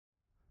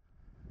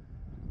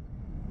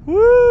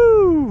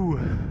Woo!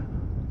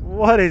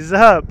 What is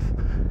up?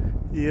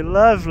 You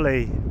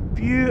lovely,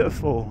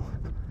 beautiful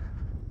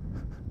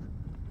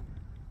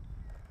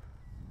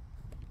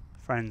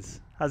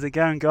friends. How's it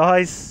going,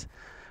 guys?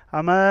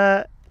 I'm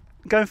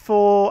going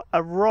for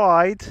a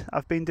ride.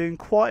 I've been doing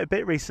quite a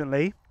bit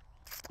recently.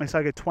 It's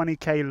like a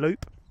 20k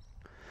loop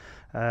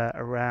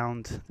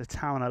around the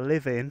town I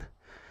live in,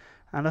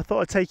 and I thought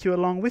I'd take you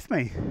along with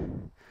me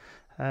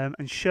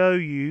and show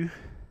you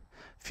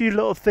a few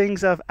little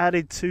things I've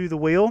added to the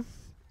wheel,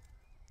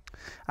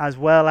 as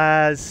well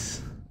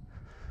as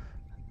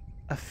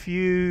a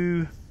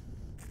few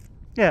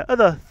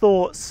other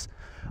thoughts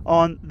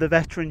on the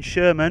veteran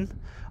Sherman.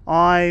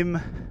 I don't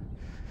know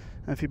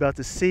if you'll be able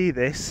to see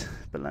this,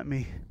 but let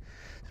me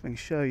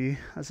show you.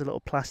 There's a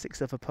little plastic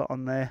stuff I put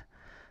on there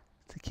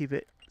to keep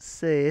it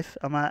safe.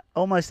 I'm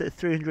almost at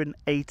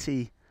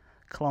 380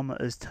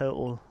 kilometers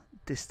total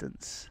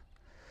distance,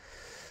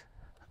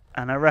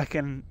 and I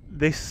reckon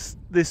this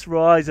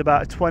ride's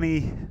about a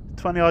 20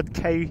 odd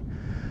k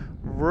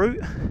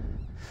route,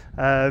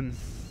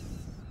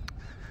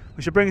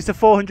 which will bring us to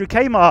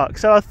 400k mark.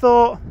 So I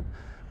thought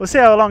we'll see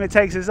how long it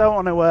takes us. I don't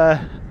want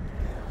to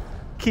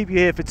keep you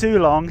here for too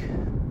long,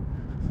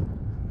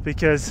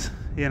 because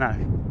you know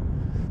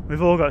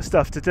we've all got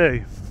stuff to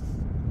do.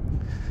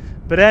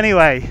 But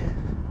anyway,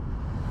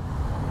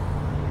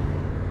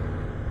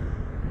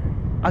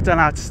 I don't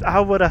know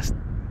how would I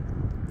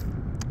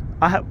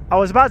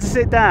was about to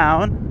sit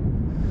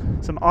down.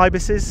 Some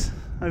ibises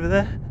over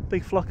there,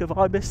 big flock of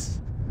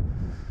ibis.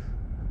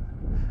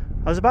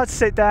 I was about to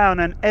sit down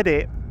and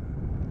edit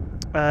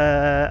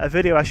a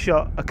video I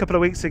shot a couple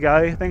of weeks ago.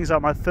 I think it's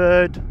like my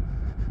third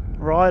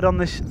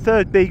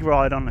big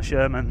ride on the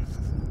Sherman,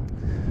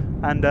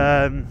 and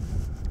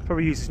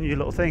probably use this new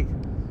little thing.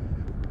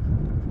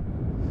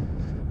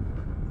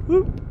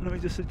 Whoop, let me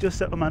just adjust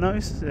that on my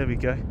nose. There we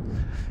go.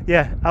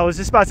 Yeah, I was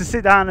just about to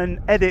sit down and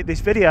edit this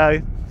video,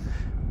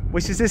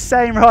 which is this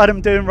same ride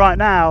I'm doing right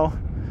now,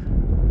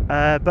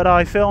 but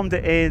I filmed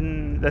it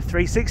in the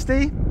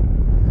 360.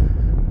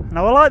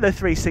 Now I like the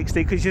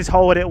 360 because you just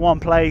hold it in one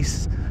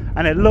place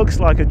and it looks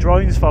like a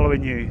drone's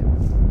following you.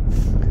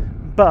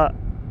 But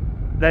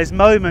there's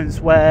moments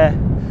where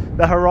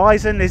the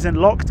horizon isn't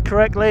locked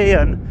correctly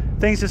and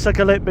things just look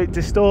a little bit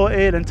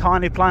distorted and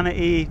tiny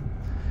planet-y,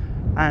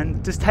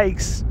 and just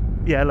takes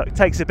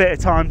a bit of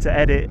time to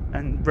edit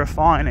and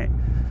refine it.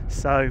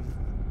 So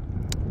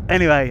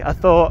anyway, I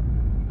thought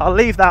I'll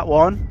leave that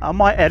one. I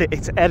might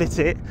edit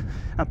it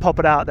and pop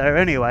it out there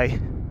anyway.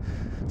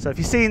 So if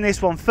you've seen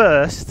this one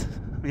first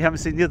and you haven't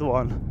seen the other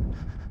one,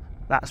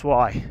 that's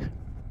why.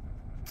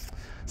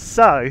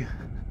 So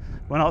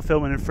we're not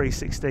filming in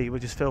 360, we're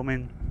just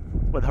filming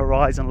with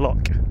horizon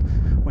lock,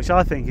 which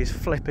I think is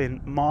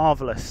flipping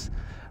marvelous.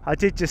 I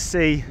did just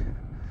see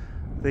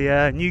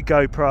the new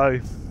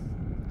GoPro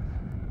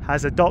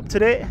has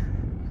adopted it,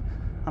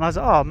 and I was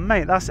like, oh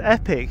mate, that's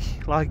epic.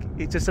 Like,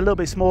 it's just a little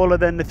bit smaller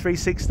than the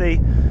 360,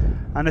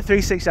 and the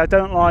 360 I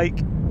don't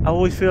like. I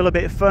always feel a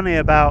bit funny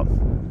about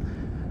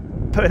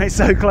putting it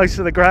so close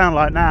to the ground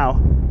like now.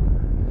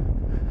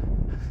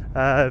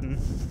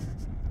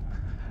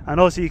 And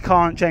also you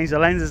can't change the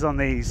lenses on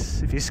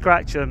these. If you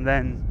scratch them,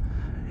 then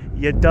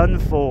you're done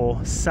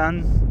for,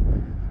 son.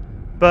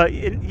 But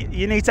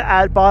you need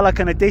to buy like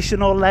an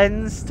additional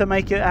lens to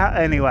make it out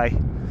anyway.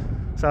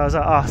 So I was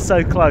like, oh,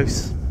 so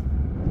close.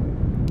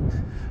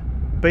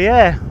 But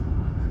yeah,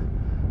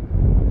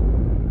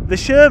 the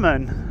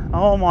Sherman,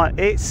 oh my,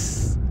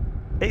 it's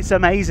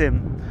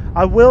amazing.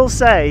 I will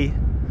say,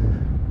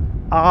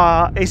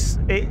 it's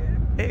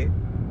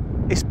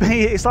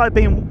like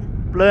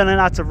learning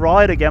how to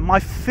ride again. My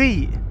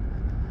feet,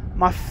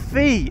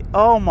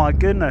 oh my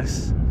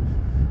goodness,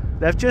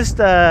 they've just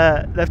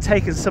they've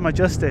taken some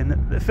adjusting.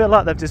 They feel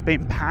like they've just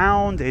been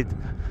pounded,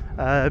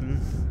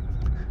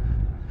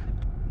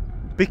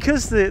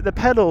 because the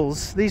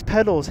pedals, these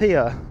pedals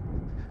here,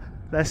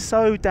 they're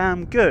so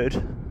damn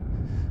good.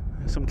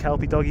 Some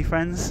kelpie doggy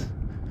friends.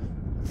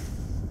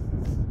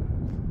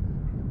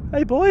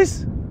 Hey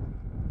boys.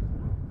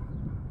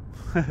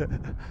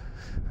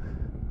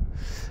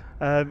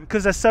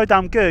 Because they're so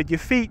damn good, your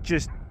feet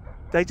just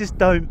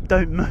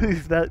don't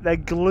move. They're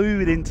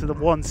glued into the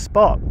one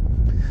spot.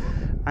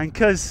 And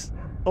because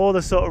all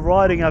the sort of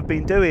riding I've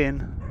been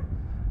doing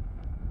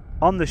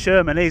on the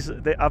Sherman is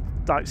that I've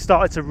like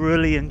started to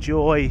really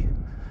enjoy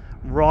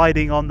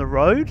riding on the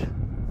road,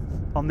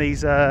 on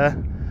these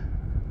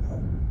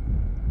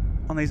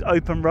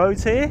open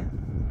roads here,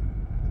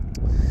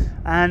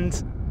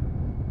 and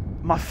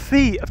my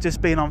feet have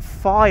just been on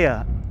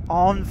fire.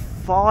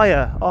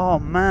 Oh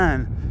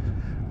man.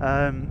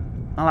 I'm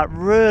like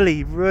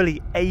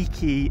really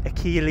achy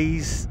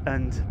Achilles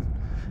and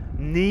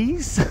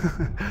knees,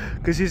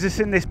 because you're just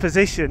in this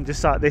position,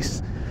 just like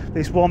this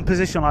one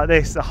position like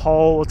this the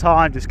whole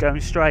time, just going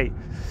straight.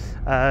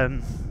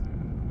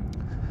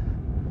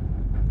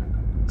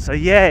 So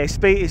yeah, it's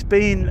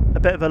been a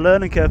bit of a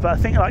learning curve, but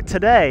I think like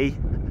today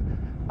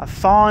I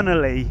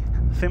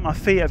think my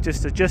feet have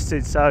just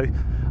adjusted. So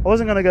I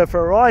wasn't going to go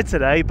for a ride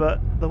today, but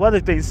the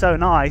weather's been so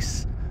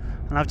nice,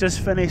 and I've just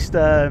finished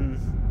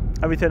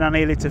everything I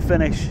needed to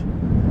finish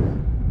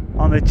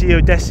on the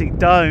geodesic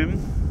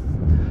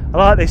dome. I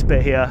like this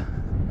bit here.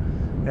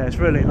 Yeah, it's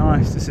really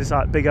nice. This is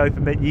like big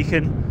open bit. You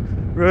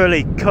can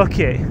really cook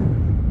it.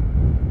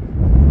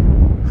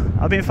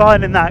 I've been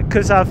finding that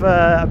because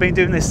I've been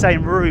doing this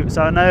same route,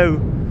 so I know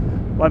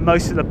when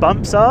most of the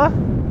bumps are,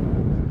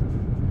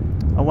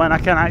 and when I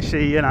can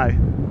actually, you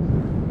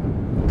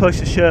know, push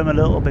the Sherman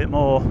a little bit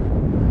more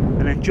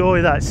and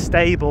enjoy that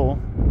stable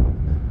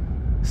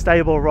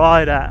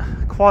ride at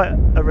quite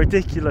a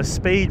ridiculous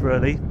speed,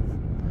 really.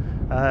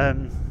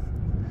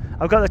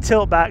 I've got the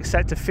tilt back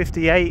set to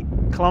 58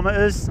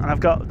 kilometers, and I've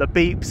got the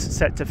beeps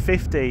set to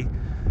 50.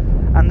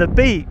 And the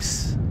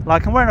beeps,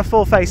 like, I'm wearing a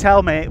full face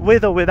helmet,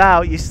 with or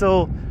without, you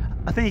still,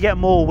 I think you get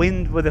more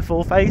wind with a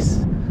full face.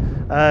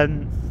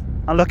 And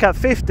look, at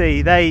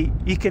 50,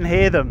 you can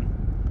hear them.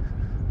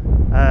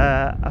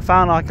 I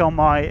found, like, on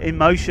my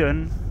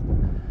InMotion,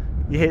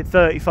 you hit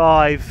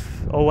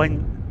 35, or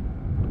when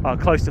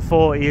close to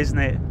 40, isn't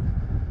it?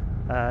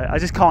 I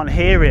just can't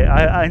hear it.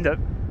 I end up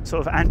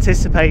sort of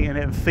anticipating it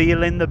and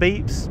feeling the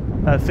beeps,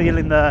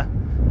 feeling the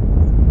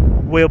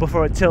wheel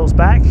before it tilts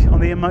back on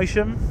the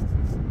InMotion.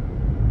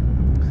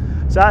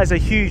 So that is a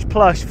huge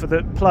plus for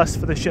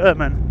the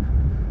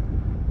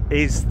Sherman.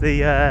 Is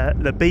the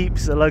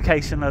beeps, the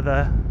location of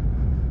the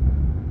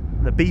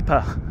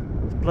beeper.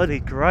 It's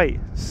bloody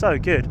great, so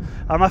good.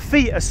 And my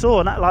feet are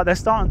sore, like they're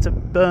starting to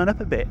burn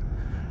up a bit.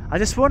 I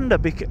just wonder,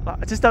 because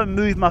I just don't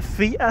move my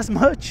feet as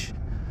much,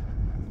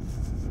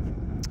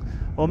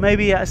 or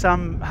maybe as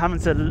I'm having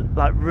to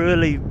like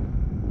really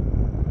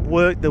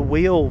work the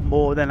wheel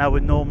more than I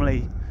would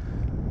normally.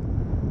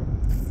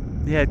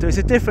 Yeah, it's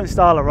a different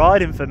style of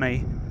riding for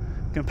me,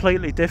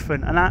 completely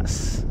different, and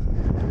that's,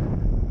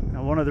 you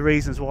know, one of the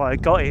reasons why I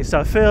got it. So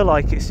I feel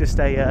like it's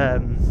just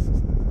a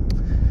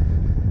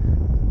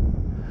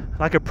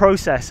like a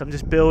process. I'm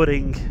just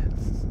building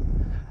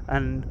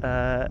and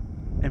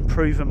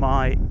improving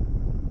my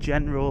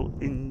general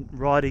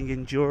riding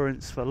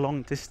endurance for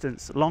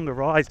longer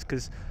rides,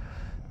 because,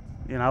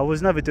 you know, I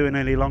was never doing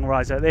any long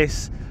rides like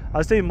this. I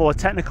was doing more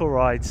technical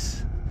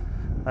rides,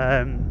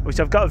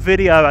 which I've got a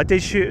video. I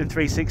did shoot in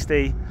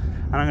 360,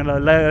 and I'm going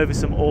to lay over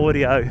some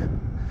audio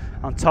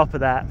on top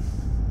of that.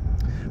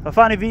 But I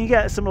find if you can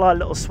get some like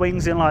little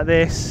swings in like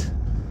this,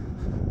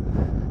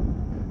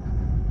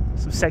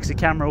 some sexy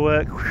camera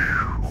work,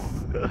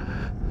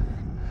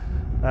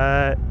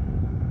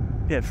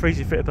 yeah, it frees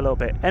your feet up a little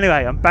bit.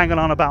 Anyway, I'm banging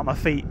on about my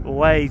feet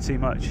way too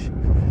much.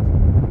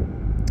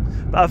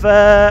 But I've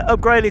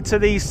upgraded to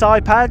these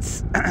side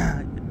pads.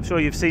 I'm sure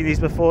you've seen these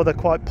before. They're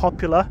quite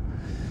popular,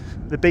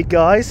 the big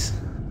guys.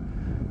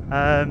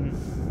 I've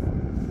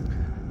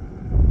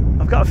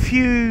got a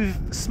few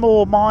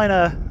small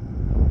minor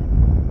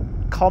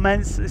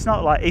comments. It's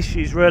not like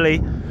issues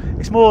really.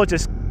 It's more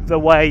just the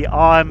way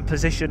I'm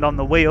positioned on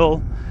the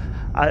wheel.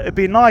 It'd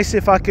be nice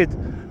if I could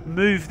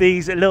move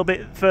these a little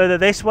bit further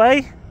this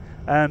way.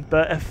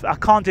 But if I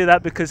can't do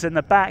that, because in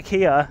the back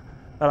here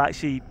they'll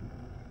actually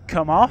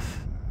come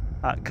off,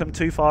 come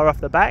too far off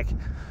the back.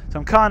 So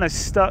I'm kind of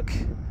stuck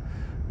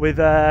with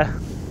oh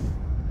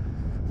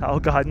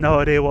god, I had no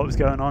idea what was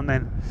going on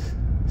then.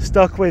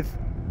 Stuck with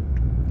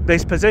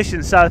this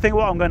position. So I think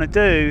what I'm going to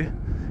do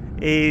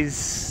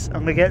is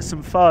I'm going to get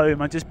some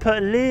foam and just put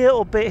a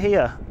little bit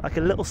here, like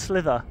a little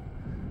slither,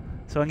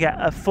 so I can get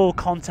a full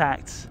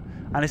contact,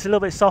 and it's a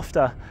little bit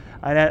softer.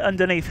 And then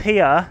underneath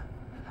here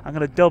I'm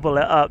going to double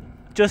it up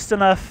just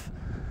enough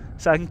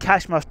so I can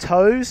catch my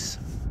toes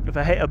if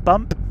I hit a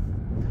bump,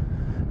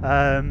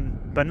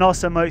 but not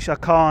so much I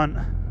can't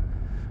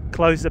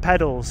close the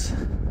pedals.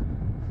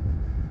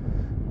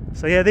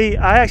 So yeah,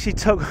 I actually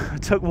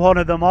took one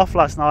of them off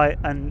last night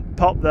and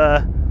popped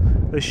the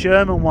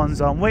Sherman ones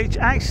on, which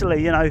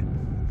actually, you know,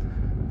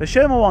 the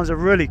Sherman ones are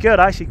really good.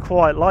 I actually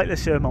quite like the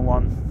Sherman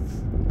one,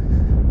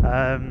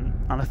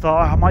 and I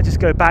thought I might just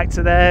go back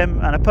to them,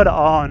 and I put it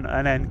on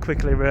and then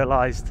quickly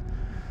realised,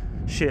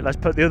 shit, let's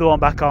put the other one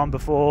back on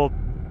before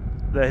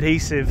the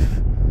adhesive,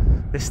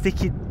 the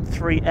sticky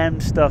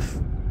 3M stuff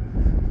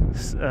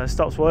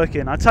stops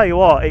working. I tell you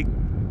what,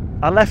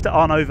 I left it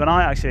on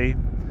overnight actually,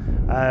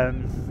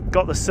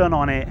 got the sun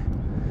on it,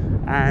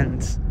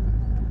 and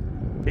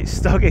it's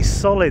stuck. It's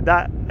solid.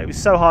 That it was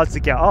so hard to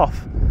get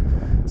off.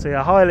 So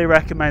yeah, I highly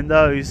recommend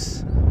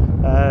those.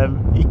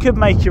 You could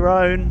make your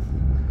own.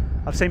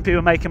 I've seen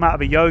people make them out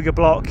of a yoga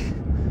block.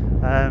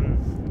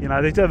 You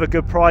know, they do have a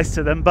good price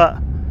to them, but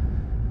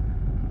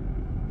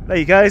there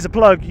you go, here's a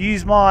plug.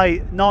 Use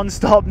my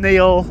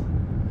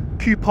NonStopNeal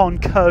coupon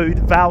code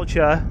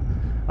voucher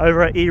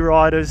over at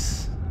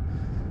E-Riderz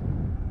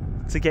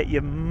to get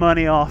your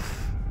money off.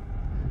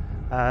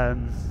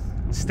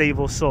 Steve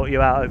will sort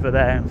you out over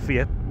there for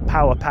your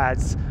power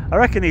pads. I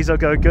reckon these will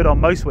go good on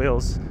most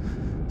wheels.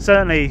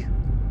 Certainly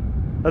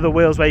other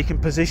wheels where you can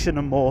position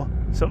them more,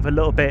 sort of a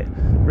little bit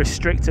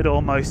restricted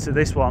almost to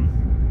this one.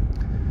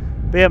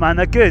 But yeah man,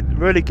 they're good,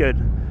 really good.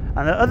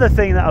 And the other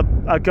thing that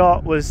I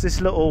got was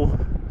this little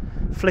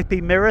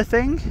flippy mirror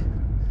thing.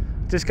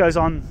 Just goes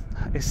on,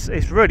 it's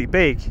really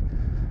big.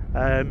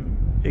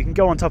 you can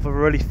go on top of a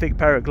really thick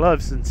pair of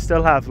gloves and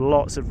still have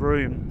lots of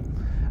room.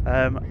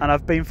 And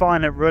I've been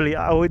finding it really,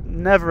 I would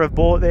never have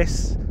bought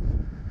this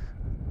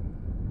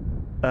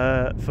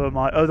for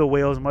my other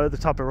wheels, my other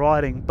type of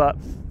riding, but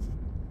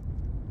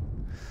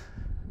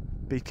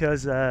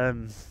because we're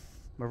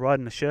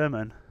riding a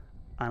Sherman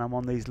and I'm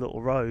on these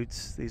little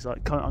roads,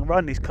 I'm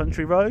riding these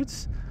country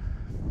roads,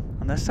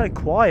 and they're so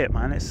quiet,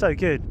 man. It's so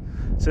good.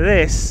 So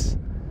this,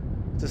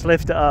 just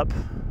lift it up,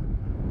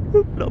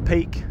 whoop, little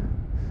peak.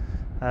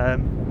 I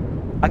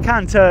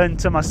can turn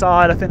to my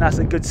side. I think that's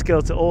a good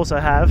skill to also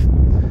have,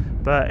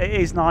 but it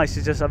is nice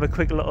to just have a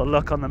quick little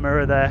look on the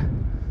mirror there,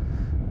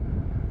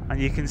 and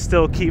you can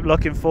still keep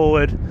looking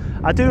forward.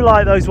 I do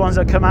like those ones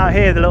that come out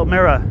here, the little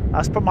mirror.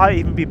 That might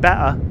even be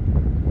better.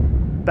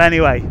 But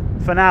anyway,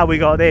 for now we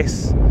got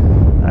this.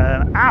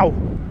 Ow!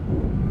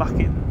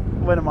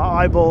 Fucking went in my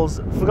eyeballs.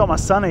 Forgot my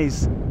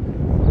sunnies.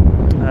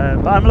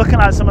 But I'm looking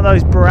at some of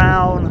those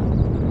brown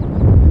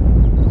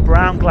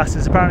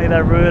glasses. Apparently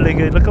they're really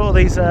good. Look at all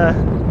these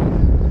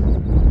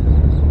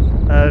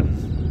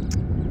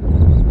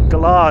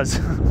galahs.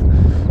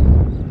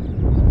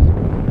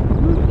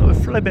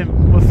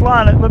 We're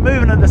flying, we're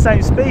moving at the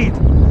same speed.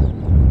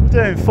 We're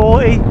doing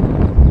 40.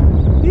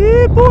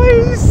 Yeah,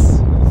 boys!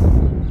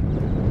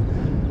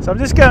 So I'm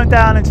just going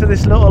down into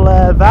this little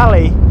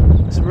valley.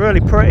 It's really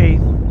pretty.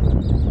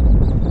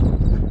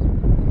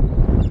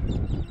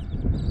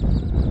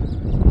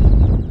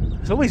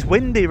 It's always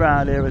windy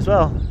around here as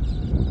well.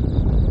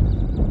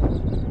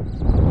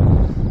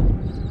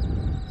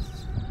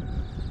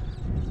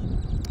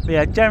 But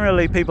yeah,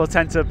 generally people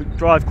tend to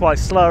drive quite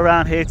slow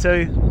around here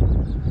too.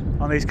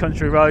 On these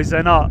country roads,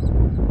 they're not.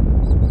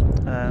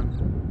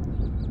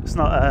 It's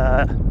not.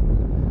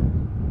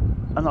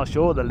 I'm not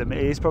sure what the limit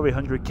is. Probably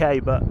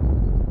 100k, but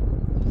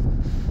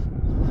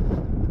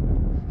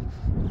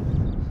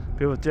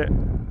people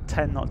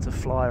tend not to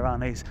fly around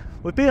these.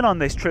 We've been on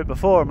this trip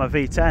before on my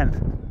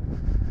V10.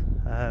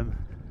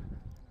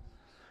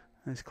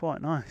 It's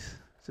quite nice.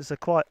 It's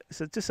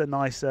just a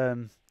nice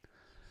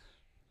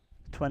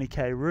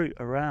 20k route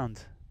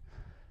around.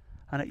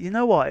 And you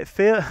know what? It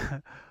feels.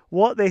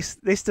 What this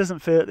doesn't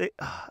feel, it's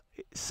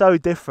so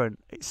different.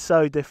 It's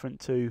so different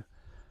to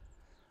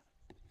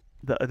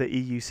the other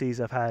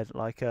EUCs I've had,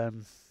 like you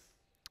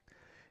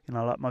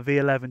know, like my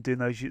V11 doing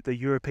the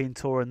European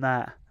tour and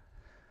that.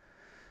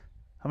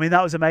 I mean,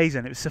 that was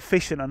amazing. It was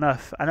sufficient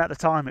enough, and at the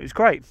time it was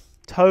great,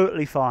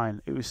 totally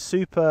fine. It was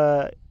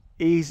super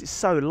easy, it's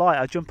so light.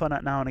 I jump on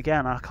it now and again,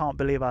 and I can't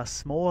believe how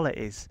small it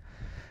is.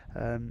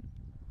 Oh,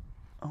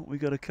 we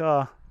got a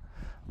car.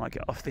 I might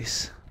get off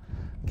this,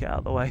 get out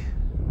of the way.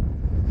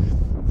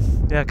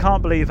 Yeah, I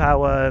can't believe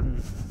how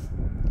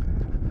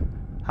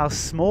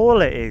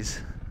small it is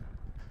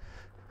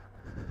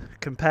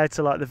compared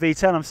to like the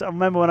V10. I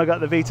remember when I got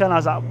the V10, I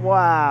was like,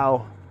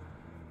 wow,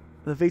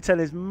 the V10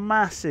 is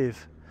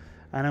massive.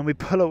 And then we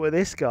pull up with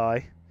this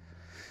guy.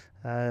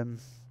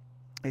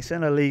 It's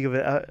in a league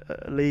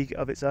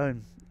of its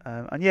own.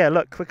 And yeah,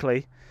 look,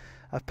 quickly,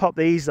 I've popped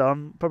these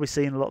on. Probably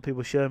seen a lot of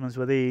people Shermans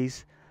with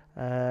these.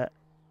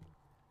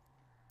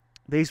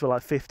 These were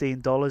like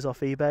 $15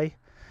 off eBay.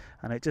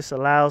 And it just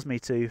allows me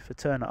to, if I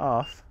turn it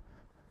off,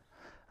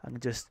 I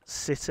can just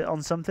sit it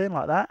on something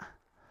like that.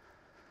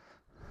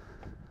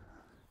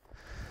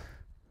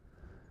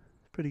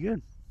 Pretty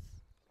good.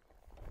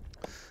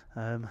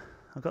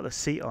 I've got the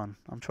seat on.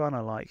 I'm trying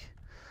to like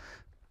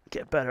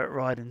get better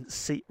at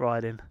seat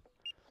riding.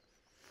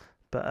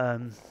 But I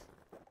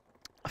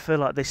feel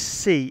like this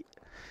seat,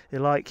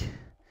 because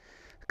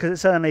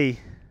it's only,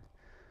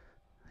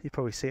 you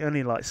probably see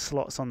only like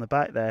slots on the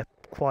back there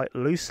quite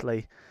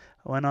loosely.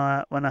 When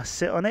I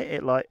sit on it,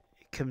 it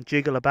can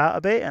jiggle about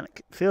a bit, and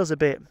it feels a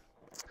bit,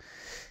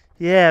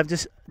 yeah, I'm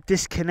just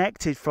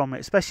disconnected from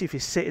it, especially if you're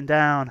sitting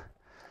down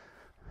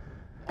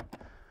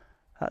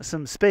at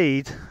some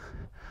speed.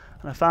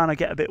 And I found I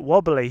get a bit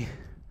wobbly.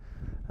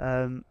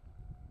 But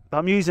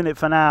I'm using it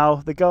for now.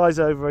 The guys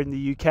over in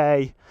the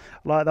UK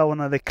like that one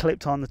that they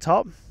clipped on the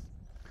top.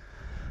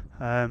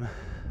 So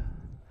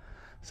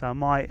I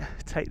might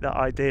take that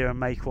idea and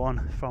make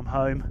one from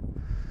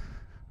home.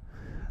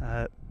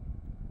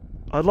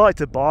 I'd like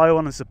to buy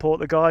one and support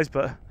the guys,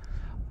 but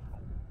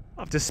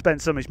I've just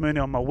spent so much money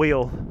on my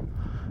wheel.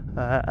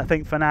 I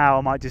think for now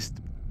I might just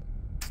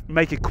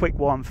make a quick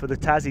one for the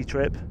Tassie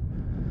trip,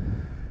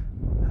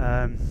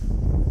 and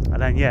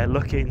then yeah,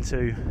 look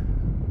into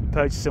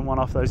purchasing one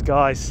off those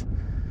guys.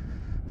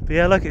 But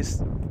yeah, look, it's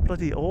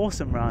bloody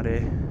awesome around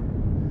here.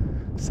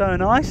 So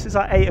nice. It's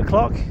like 8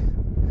 o'clock.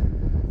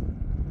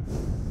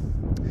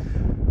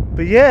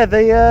 But yeah,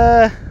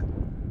 the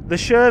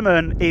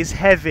Sherman is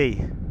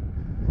heavy.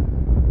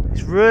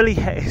 It's really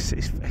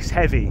it's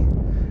heavy,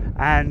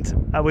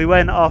 and we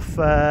went off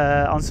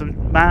on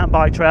some mountain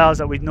bike trails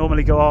that we'd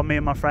normally go on, me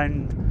and my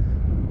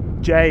friend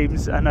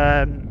James,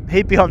 and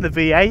he'd be on the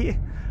V8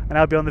 and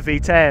I'd be on the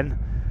V10.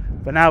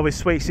 But now with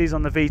switched, he's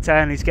on the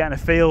V10. He's getting a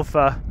feel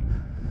for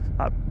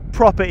like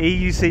proper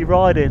EUC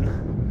riding,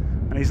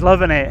 and he's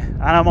loving it.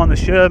 And I'm on the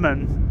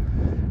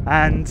Sherman,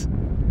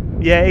 and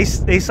yeah,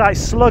 it's like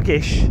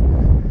sluggish.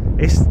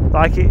 it's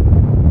like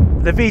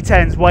the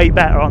V10's way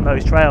better on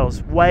those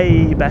trails,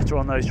 way better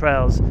on those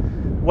trails,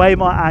 way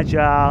more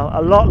agile,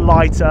 a lot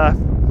lighter,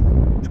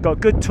 it's got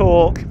good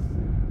torque.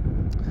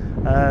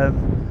 I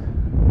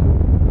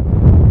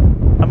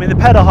mean, the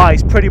pedal height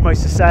is pretty much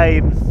the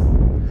same.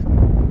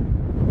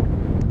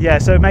 Yeah,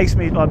 so it makes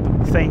me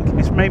think,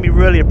 it's made me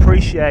really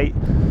appreciate,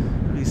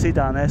 you can see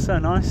down there, so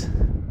nice.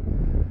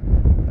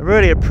 I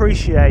really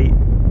appreciate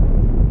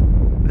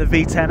the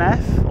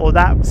V10F, or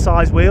that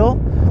size wheel.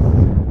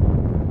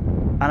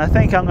 And I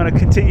think I'm going to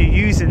continue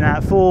using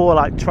that for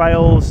like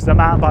trails, the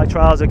mountain bike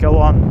trails that go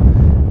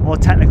on, more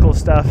technical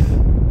stuff,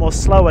 more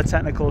slower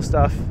technical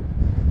stuff.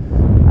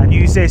 And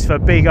use this for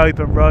big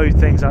open road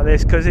things like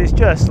this, because it's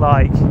just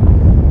like,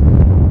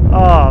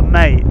 oh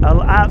mate, I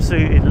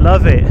absolutely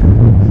love it.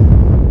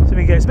 So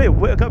we get, I've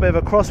got a bit of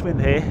a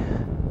crosswind here.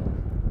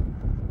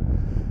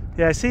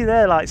 Yeah, see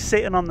there, like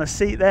sitting on the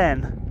seat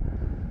then,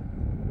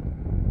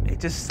 it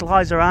just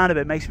slides around a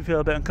bit, makes me feel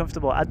a bit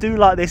uncomfortable. I do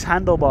like this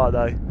handlebar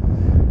though,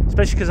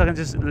 especially because I can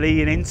just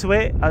lean into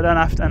it. I don't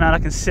have to, and then I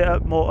can sit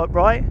up more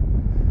upright.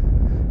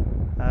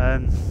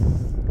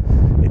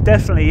 It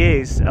definitely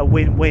is a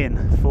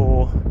win-win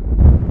for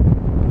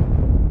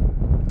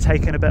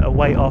taking a bit of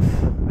weight off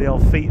the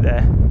old feet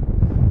there.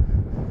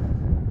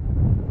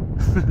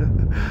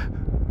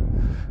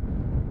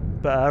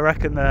 But I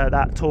reckon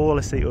that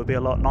taller seat would be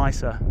a lot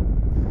nicer.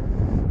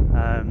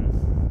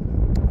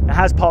 It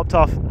has popped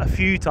off a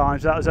few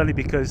times. That was only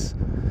because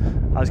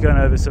I was going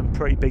over some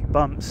pretty big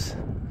bumps.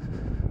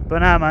 But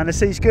now, man, the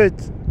seat's good.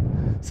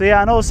 So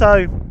yeah, and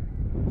also,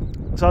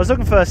 so I was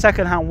looking for a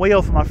second-hand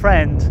wheel for my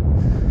friend,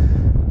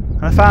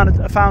 and I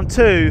found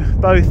two,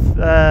 both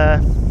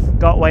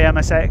Gotway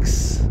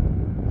MSX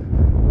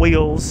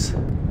wheels.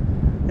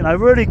 You know,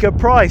 really good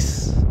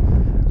price.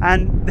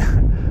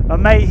 And my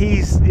mate,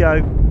 he's, you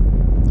know,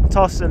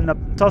 tossing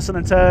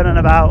and turning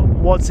about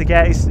what to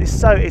get.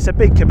 It's a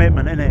big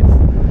commitment, isn't it?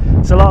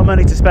 It's a lot of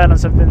money to spend on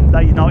something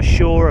that you're not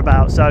sure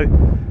about. So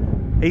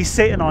he's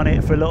sitting on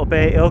it for a little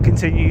bit. He'll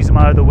continue using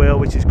my other wheel,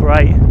 which is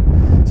great.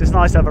 It's just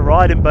nice to have a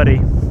riding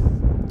buddy.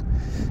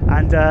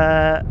 And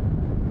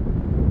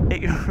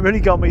it really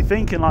got me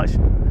thinking, like,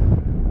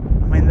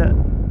 I mean,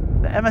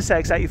 the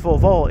MSX 84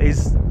 volt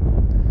it's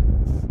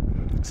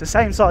the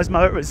same size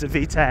motor as the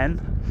V10.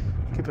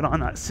 Keep an eye on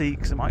that seat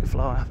because it might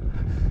fly up.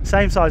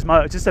 Same size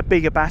motor, just a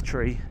bigger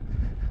battery,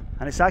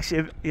 and it's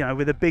actually, you know,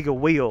 with a bigger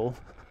wheel,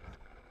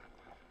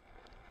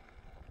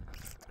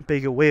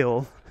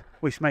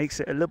 which makes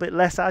it a little bit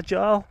less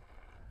agile.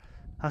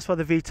 That's why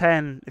the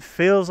V10, it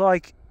feels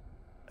like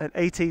an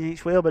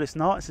 18-inch wheel, but it's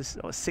not. It's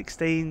a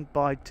 16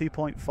 by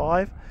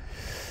 2.5.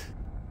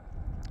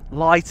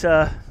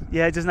 Lighter,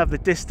 yeah, it doesn't have the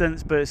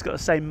distance, but it's got the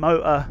same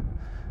motor,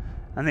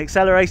 and the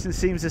acceleration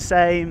seems the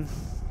same.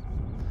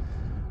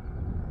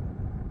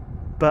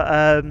 But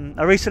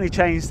I recently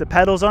changed the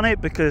pedals on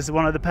it because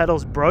one of the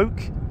pedals broke.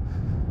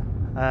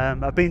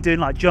 I've been doing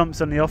like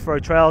jumps on the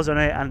off-road trails on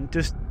it, and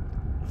just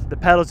the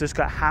pedals just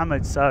got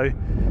hammered. So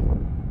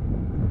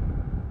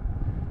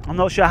I'm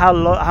not sure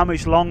how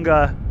much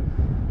longer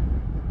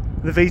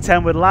the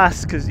V10 would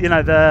last, because, you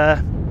know,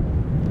 the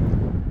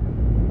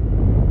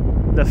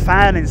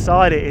fan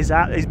inside it is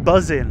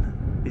buzzing.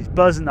 It's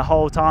buzzing the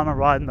whole time I'm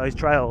riding those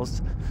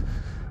trails,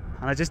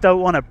 and I just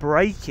don't want to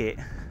break it.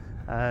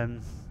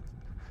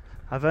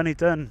 I've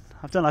done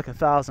like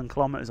 1,000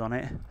 kilometers on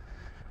it,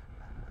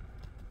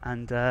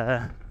 and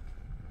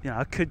you know,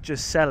 I could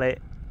just sell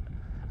it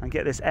and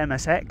get this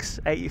MSX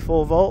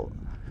 84 volt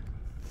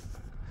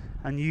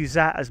and use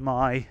that as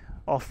my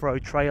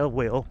off-road trail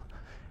wheel.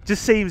 It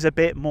just seems a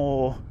bit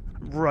more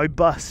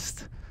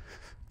robust,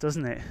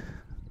 doesn't it?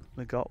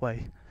 The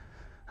Gotway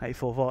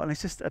 84 volt, and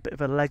it's just a bit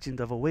of a legend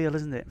of a wheel,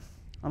 isn't it?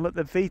 And look,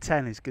 the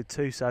V10 is good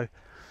too. So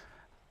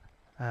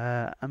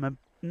I'm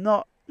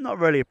not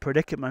really a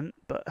predicament,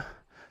 but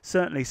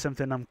certainly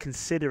something I'm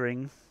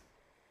considering.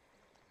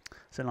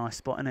 It's a nice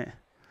spot, isn't it?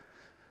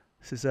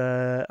 This is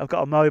I've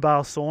got a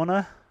mobile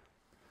sauna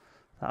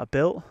that I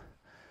built,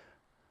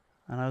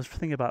 and I was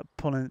thinking about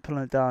pulling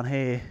it down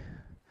here,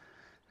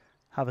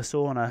 have a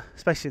sauna,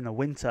 especially in the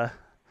winter.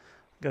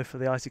 Go for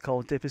the icy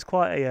cold dip. It's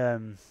quite a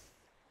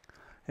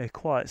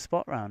quiet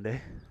spot around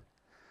here.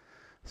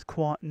 It's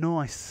quite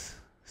nice,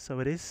 so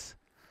it is.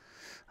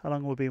 How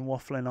long have we been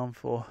waffling on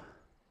for?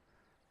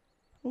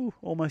 Ooh,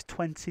 almost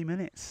 20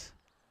 minutes.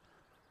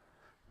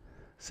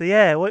 So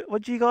yeah,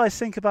 what do you guys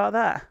think about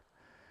that?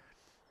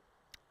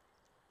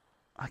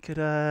 I could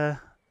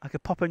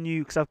pop a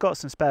new, because I've got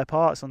some spare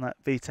parts on that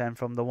V10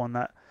 from the one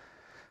that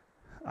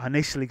I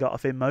initially got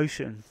off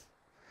InMotion.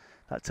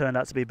 That turned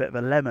out to be a bit of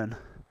a lemon.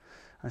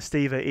 And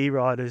Steve at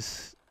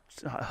E-Riderz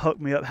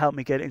hooked me up, helped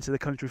me get into the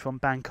country from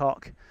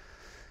Bangkok,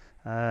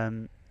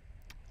 and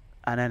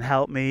then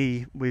helped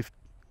me with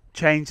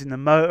changing the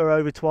motor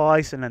over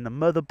twice, and then the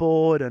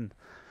motherboard. And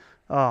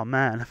oh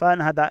man, if I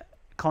hadn't had that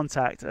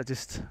contact, I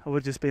would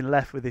have just been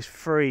left with this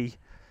free,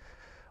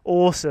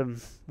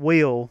 awesome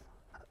wheel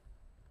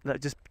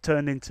that just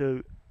turned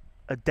into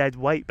a dead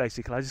weight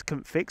basically. I just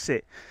couldn't fix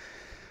it.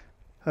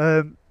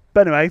 But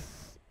anyway,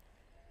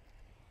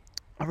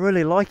 I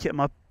really like it.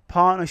 My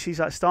partner, she's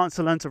like starting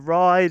to learn to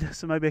ride,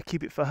 so maybe I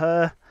keep it for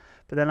her.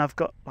 But then I've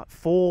got like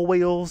 4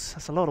 wheels.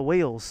 That's a lot of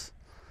wheels.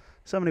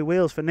 So many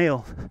wheels for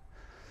Neil.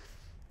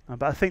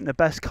 But I think the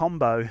best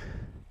combo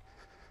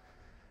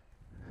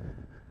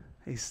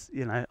is,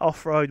 you know,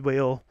 off-road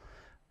wheel,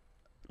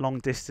 long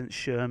distance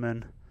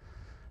Sherman,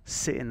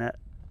 sitting at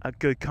a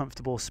good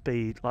comfortable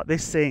speed. Like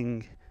this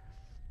thing,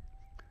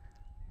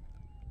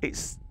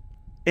 it's,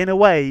 in a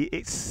way,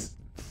 it's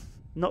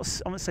not,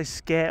 I wouldn't say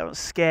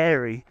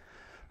scary,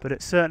 but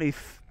it certainly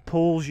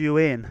pulls you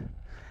in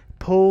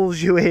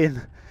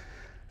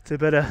to a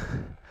bit of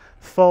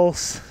false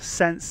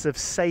sense of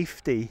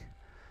safety,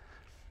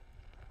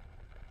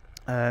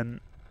 because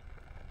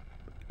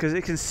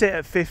it can sit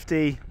at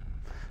 50.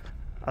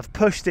 I've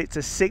pushed it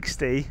to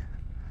 60,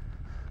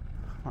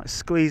 like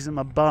squeezing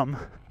my bum,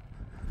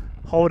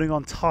 holding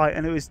on tight,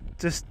 and it was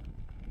just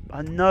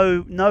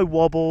no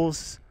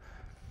wobbles.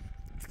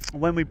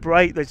 When we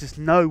brake, there's just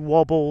no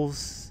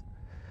wobbles,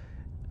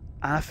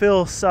 and I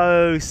feel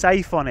so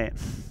safe on it.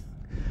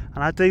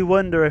 And I do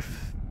wonder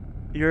if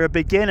you're a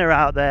beginner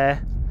out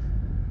there,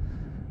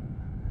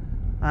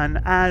 and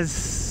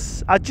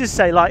as I'd just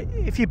say, like,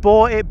 if you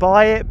bought it,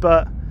 buy it,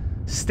 but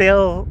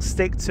still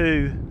stick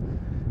to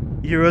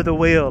your other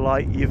wheel,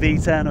 like your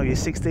V10 or your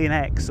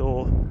 16X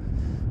or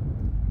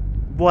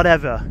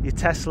whatever, your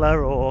Tesla,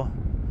 or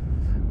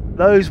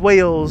those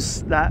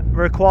wheels that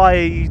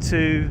require you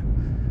to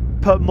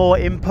put more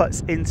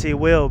inputs into your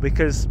wheel,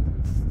 because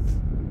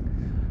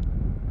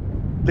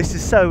this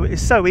is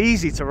it's so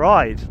easy to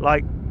ride,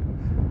 like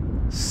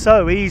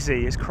so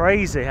easy. It's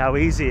crazy how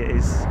easy it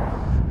is.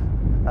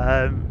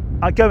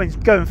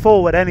 Going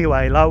forward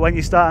anyway, like when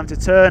you start having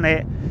to turn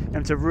it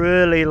and to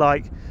really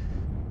like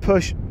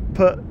put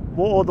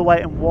all the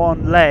weight in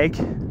one leg,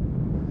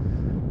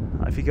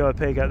 like if you go up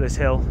here, go up this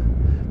hill,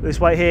 this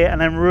weight here, and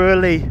then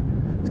really,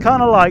 it's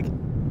kind of like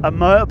a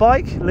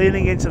motorbike,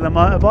 leaning into the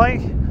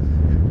motorbike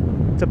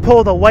to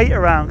pull the weight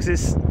around,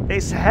 because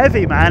it's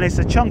heavy, man. It's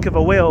a chunk of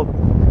a wheel,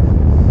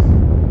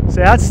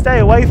 so I'd stay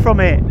away from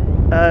it,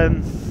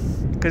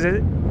 because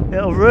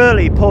it'll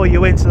really pull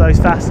you into those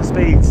faster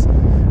speeds.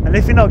 And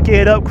if you're not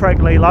geared up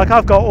correctly, like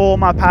I've got all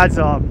my pads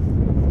on,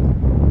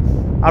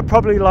 I'd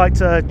probably like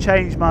to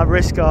change my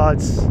wrist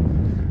guards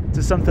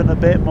to something a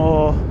bit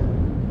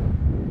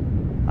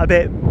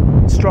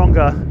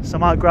stronger. So I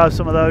might grab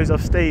some of those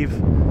off Steve.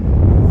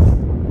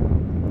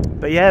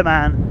 But yeah,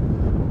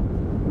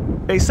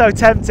 man, it's so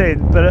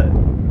tempting, but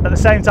at the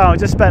same time, I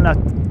just spent a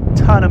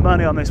ton of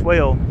money on this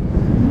wheel.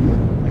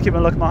 I keep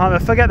on looking behind me. I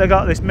forget they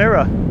got this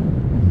mirror.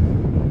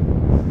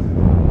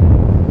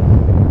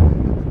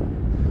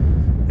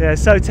 Yeah,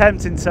 it's so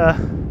tempting to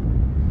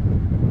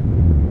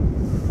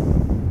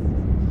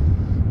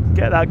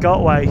get that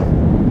Gotway.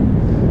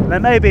 And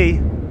then maybe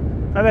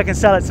I can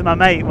sell it to my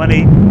mate when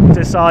he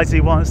decides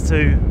he wants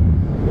to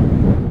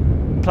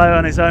play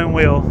on his own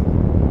wheel.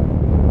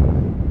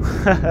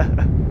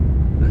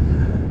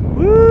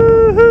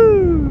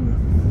 Woohoo!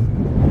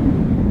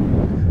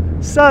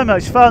 So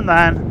much fun,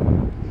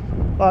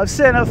 man. Well, I'm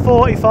sitting at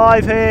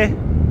 45 here,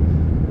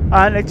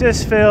 and it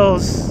just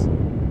feels,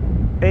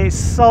 it's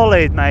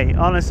solid, mate.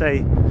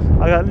 Honestly,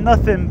 I got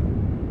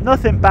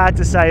nothing bad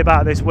to say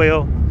about this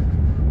wheel.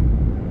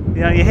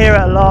 You know, you hear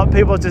it a lot,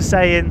 people just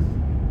saying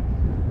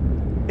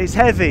it's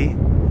heavy,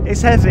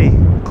 it's heavy.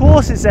 Of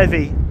course it's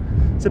heavy,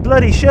 it's a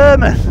bloody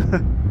Sherman.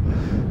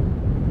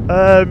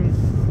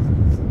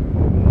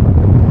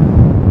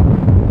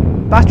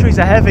 Batteries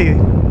are heavy,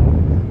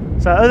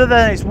 so other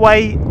than its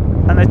weight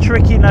and the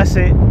trickiness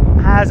it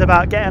has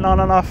about getting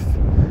on and off,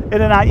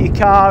 in and out your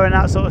car and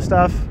that sort of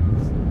stuff,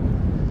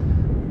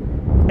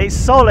 it's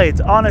solid,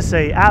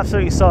 honestly,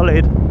 absolutely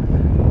solid.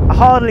 I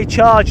hardly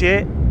charge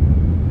it.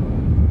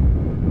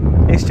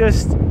 It's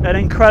just an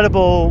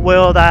incredible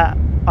wheel that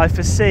I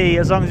foresee,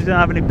 as long as we don't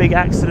have any big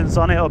accidents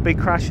on it or big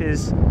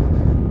crashes,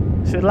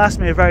 should last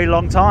me a very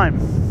long time.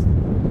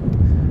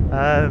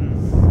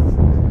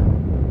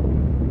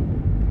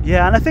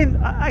 Yeah, and I think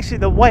actually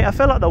the weight, I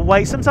feel like the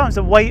weight, sometimes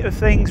the weight of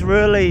things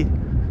really,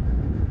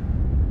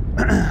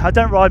 I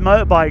don't ride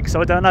motorbikes,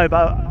 so I don't know,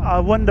 but I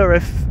wonder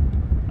if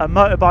a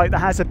motorbike that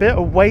has a bit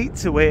of weight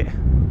to it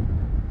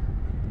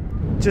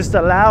just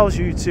allows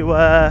you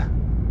to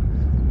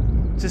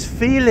just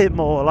feel it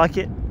more, like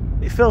it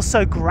feels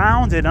so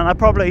grounded. And that's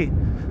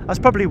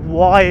probably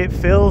why it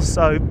feels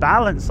so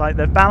balanced, like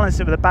they've balanced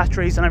it with the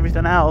batteries and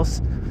everything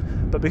else,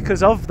 but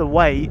because of the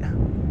weight,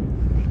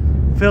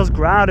 it feels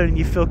grounded and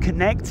you feel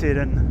connected,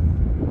 and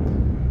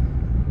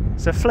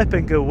it's a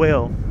flipping good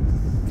wheel.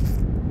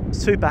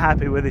 Super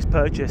happy with this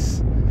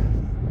purchase.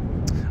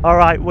 All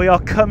right, we are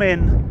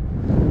coming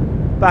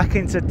back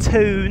into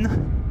tune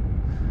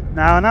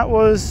now, and that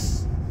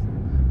was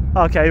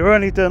okay. We're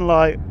only done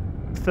like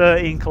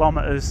 13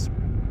 kilometers.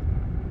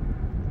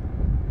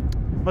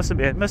 Must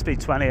be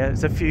 20.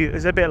 It's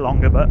a bit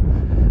longer, but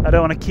I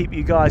don't want to keep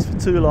you guys for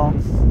too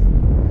long.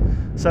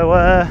 So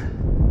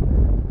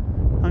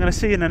I'm going to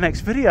see you in the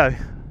next video.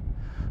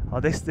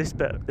 Oh, this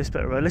bit.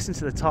 Listen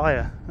to the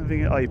tyre. I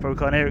think, oh, you probably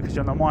can't hear it because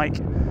you're on the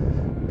mic.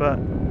 but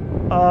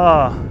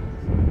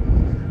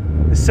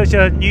it's such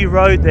a new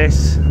road,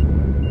 this.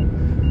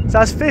 So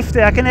that's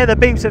 50. I can hear the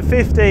beeps at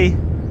 50.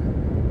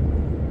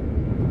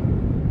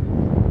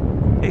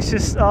 It's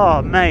just,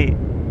 oh mate,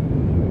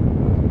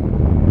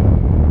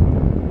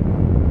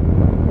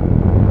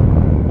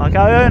 like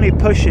I only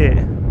push it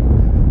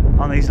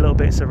on these little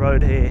bits of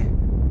road here,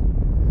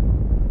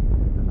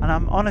 and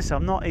I'm honest,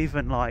 I'm not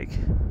even like,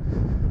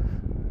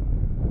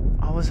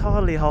 I was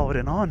hardly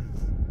holding on.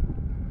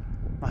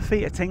 My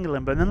feet are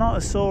tingling, but they're not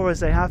as sore as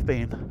they have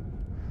been.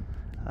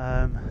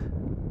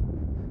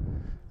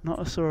 Not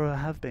as sore as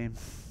I have been.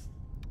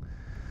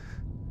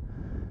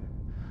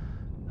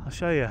 I'll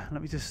show you.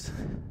 Let me just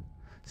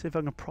see if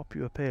I can prop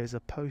you up here as a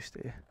post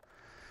here.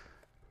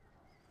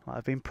 Like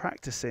I've been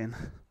practicing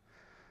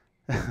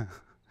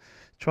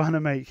trying to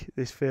make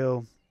this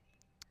feel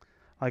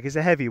like it's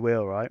a heavy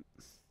wheel, right?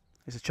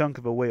 It's a chunk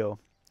of a wheel,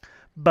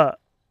 but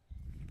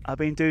I've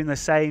been doing the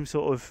same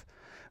sort of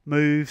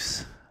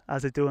moves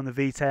as I do on the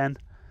V10.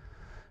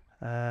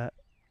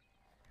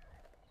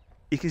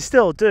 You can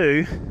still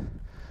do,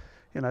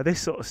 you know, this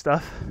sort of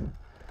stuff.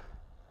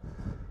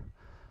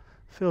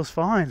 Feels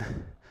fine.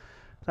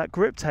 That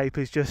grip tape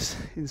is just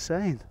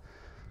insane.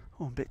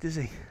 Oh, I'm a bit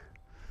dizzy.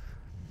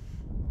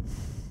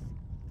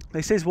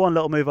 This is one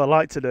little move I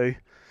like to do.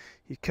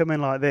 You come in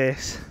like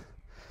this,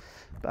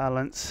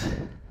 balance.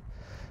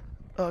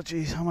 Oh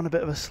geez, I'm on a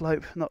bit of a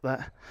slope. Not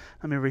that.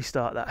 Let me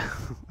restart that.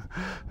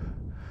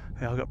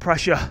 Yeah, I've got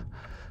pressure.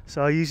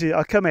 So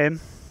I come in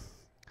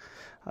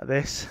like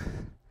this,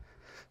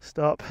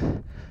 stop,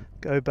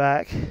 go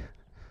back,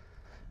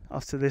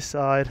 off to this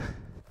side.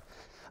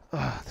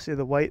 Oh, see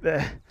the weight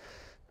there.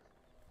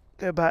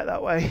 Go back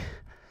that way.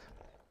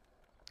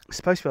 I'm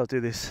supposed to be able to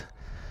do this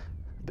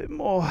a bit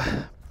more.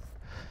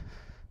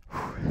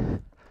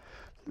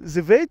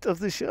 The weight of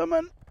the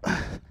Sherman.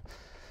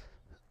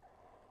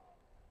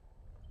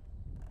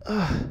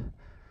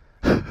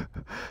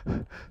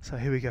 So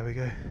here we go,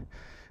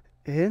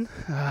 in.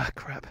 Ah,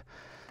 crap.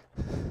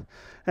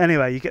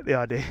 Anyway, you get the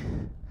idea.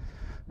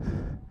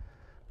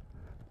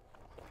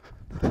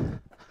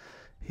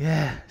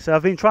 Yeah, so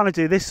I've been trying to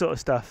do this sort of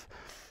stuff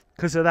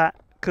because of that,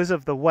 because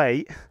of the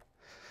weight.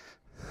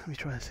 Let me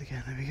try this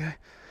again. There we go.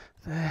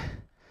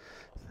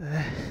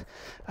 There.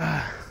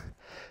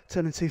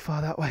 Turning too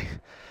far that way.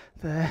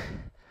 There.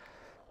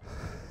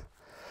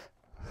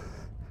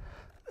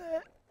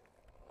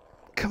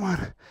 Come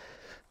on.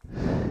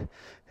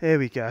 Here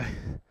we go.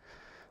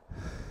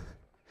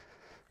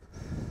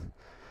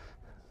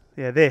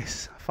 Yeah,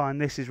 this. I find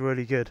this is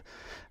really good.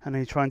 And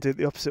then you try and do it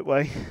the opposite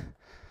way.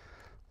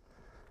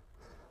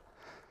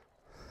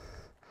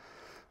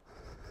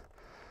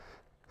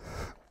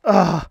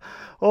 Ah,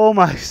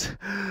 almost.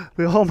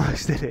 We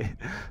almost did it.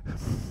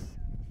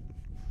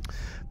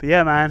 But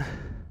yeah, man.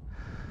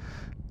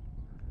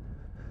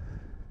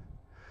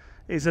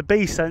 It's a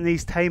beast that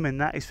needs taming,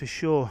 that is for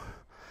sure.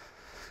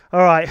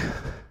 Alright.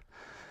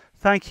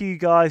 Thank you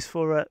guys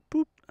for...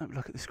 boop,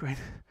 look at the screen.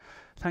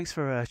 Thanks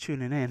for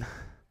tuning in.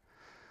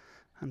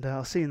 And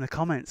I'll see you in the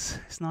comments.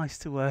 It's nice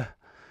to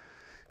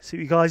see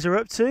what you guys are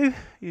up to.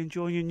 You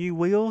enjoying your new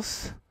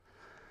wheels?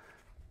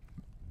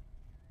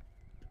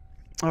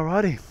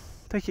 Alrighty,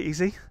 take it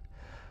easy.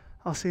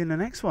 I'll see you in the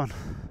next one.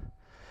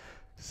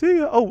 See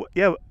you. Oh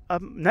yeah,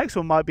 next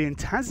one might be in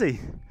Tassie.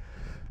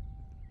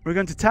 We're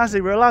going to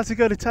Tassie. We're allowed to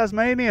go to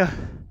Tasmania.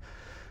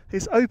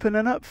 It's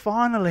opening up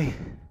finally.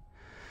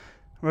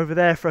 We're over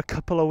there for a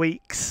couple of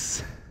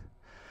weeks,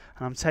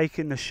 and I'm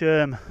taking the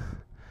Sherman.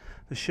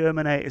 The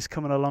Sherman is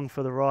coming along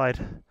for the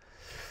ride.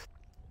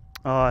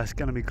 Oh, it's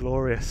going to be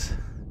glorious.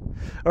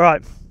 All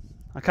right,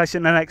 I'll catch you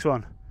in the next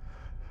one.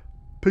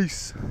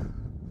 Peace.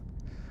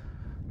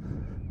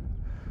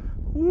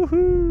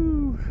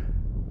 Woohoo!